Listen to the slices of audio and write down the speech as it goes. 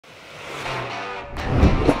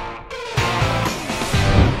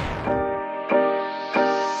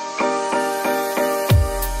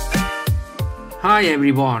Hi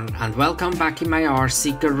everyone and welcome back in my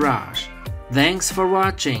RC garage. Thanks for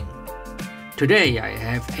watching. Today I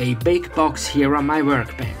have a big box here on my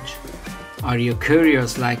workbench. Are you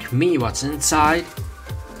curious like me what's inside?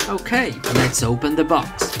 Okay, let's open the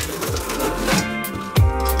box.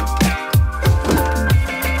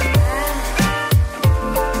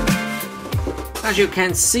 As you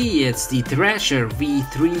can see, it's the Thrasher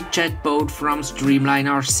V3 Jetboat from Streamline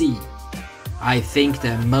RC. I think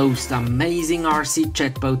the most amazing RC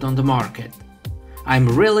jetboat on the market. I'm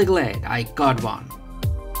really glad I got one.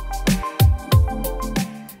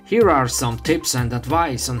 Here are some tips and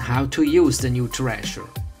advice on how to use the new Thrasher,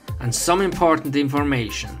 and some important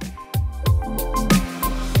information.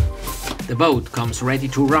 The boat comes ready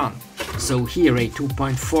to run, so here a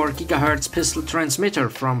 2.4 GHz pistol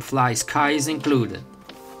transmitter from Fly Sky is included.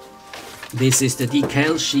 This is the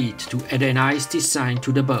decal sheet to add a nice design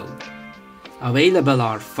to the boat. Available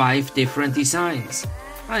are 5 different designs.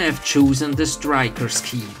 I have chosen the striker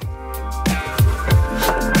scheme.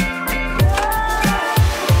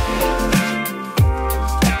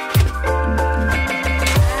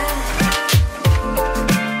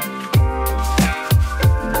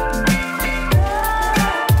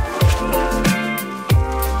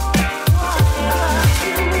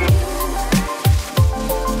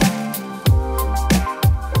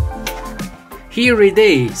 Here it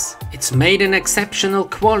is. It's made in exceptional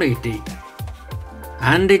quality,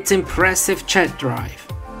 and its impressive jet drive.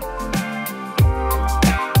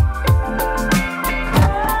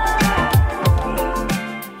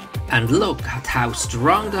 And look at how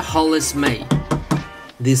strong the hull is made.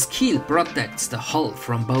 This keel protects the hull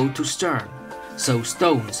from bow to stern, so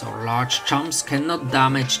stones or large jumps cannot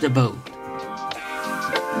damage the boat.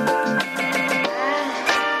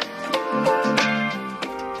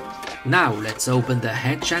 Now let's open the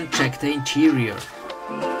hatch and check the interior.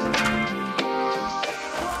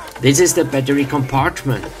 This is the battery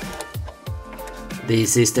compartment.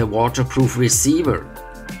 This is the waterproof receiver.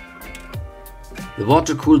 The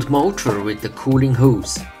water-cooled motor with the cooling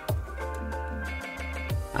hose.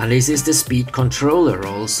 And this is the speed controller,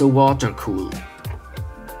 also water-cooled.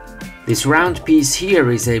 This round piece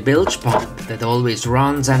here is a bilge pump that always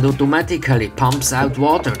runs and automatically pumps out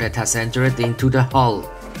water that has entered into the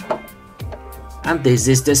hull. And this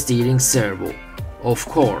is the steering servo. Of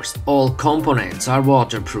course, all components are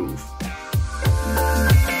waterproof.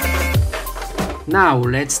 Now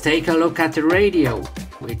let's take a look at the radio.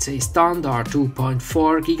 It's a standard 2.4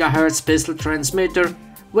 GHz pistol transmitter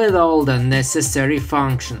with all the necessary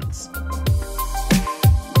functions.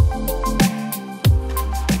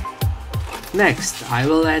 Next, I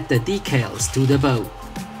will add the decals to the boat.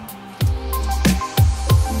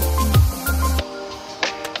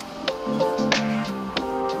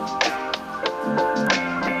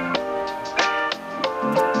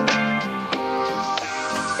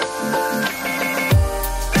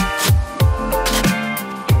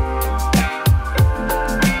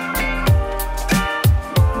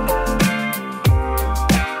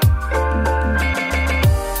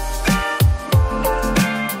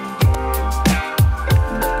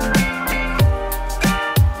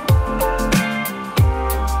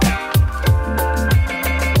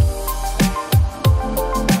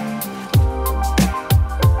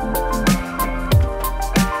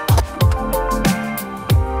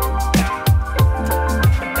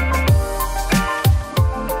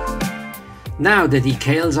 Now the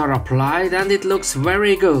decals are applied and it looks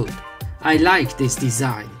very good. I like this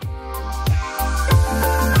design.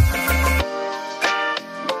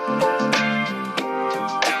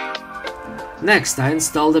 Next I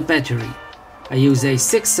install the battery. I use a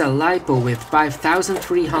 6-cell LiPo with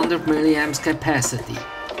 5300 mAh capacity.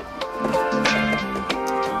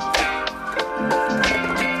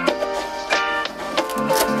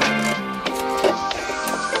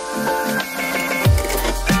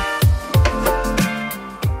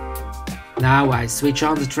 Now I switch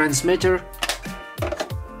on the transmitter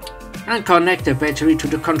and connect the battery to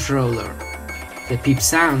the controller. The beep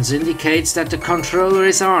sounds indicates that the controller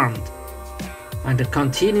is armed, and the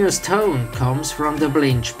continuous tone comes from the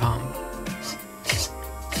bilge pump.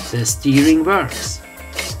 The steering works.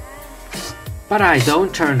 But I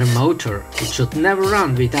don't turn the motor. It should never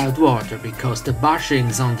run without water because the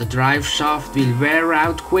bushings on the drive shaft will wear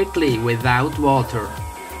out quickly without water.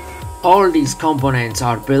 All these components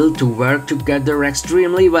are built to work together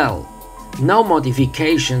extremely well. No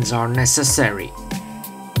modifications are necessary.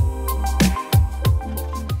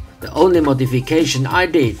 The only modification I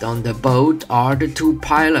did on the boat are the 2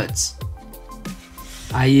 pilots.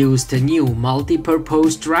 I used the new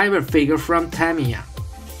multi-purpose driver figure from Tamiya.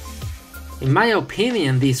 In my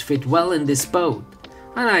opinion, these fit well in this boat,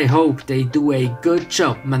 and I hope they do a good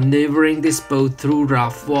job maneuvering this boat through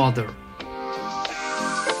rough water.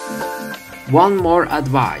 One more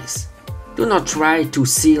advice: do not try to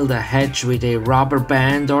seal the hatch with a rubber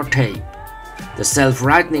band or tape. The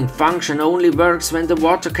self-rightening function only works when the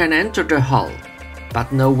water can enter the hull.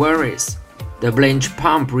 But no worries, the Blanch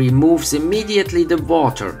pump removes immediately the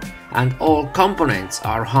water and all components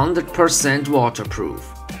are 100% waterproof.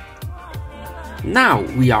 Now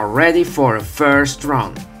we are ready for a first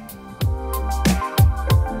run.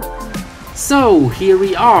 So here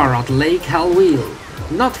we are at Lake Halwil,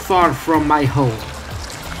 not far from my home.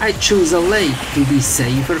 I choose a lake to be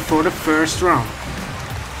safer for the first run.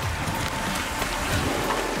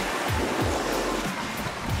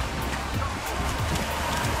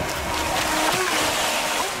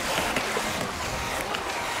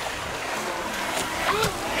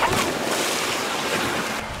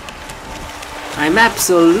 I'm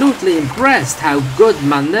absolutely impressed how good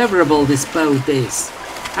maneuverable this boat is,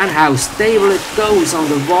 and how stable it goes on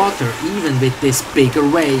the water even with these bigger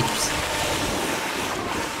waves.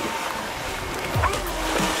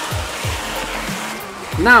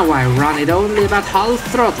 Now I run it only about half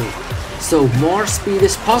throttle, so more speed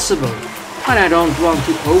is possible, but I don't want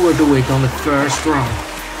to overdo it on the first run.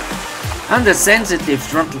 And the sensitive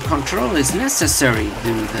throttle control is necessary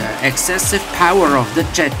due to the excessive power of the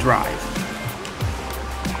jet drive.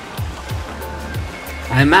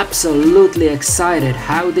 I'm absolutely excited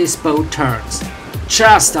how this boat turns.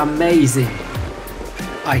 Just amazing!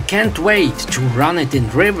 I can't wait to run it in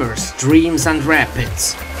rivers, streams and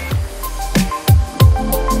rapids.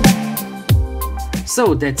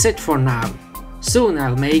 So that's it for now. Soon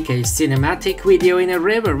I'll make a cinematic video in a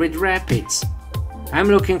river with rapids. I'm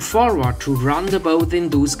looking forward to run the boat in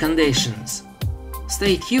those conditions.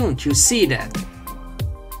 Stay tuned to see that.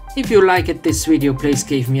 If you liked this video, please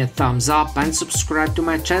give me a thumbs up and subscribe to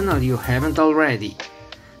my channel if you haven't already.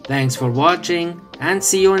 Thanks for watching and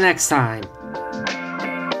see you next time.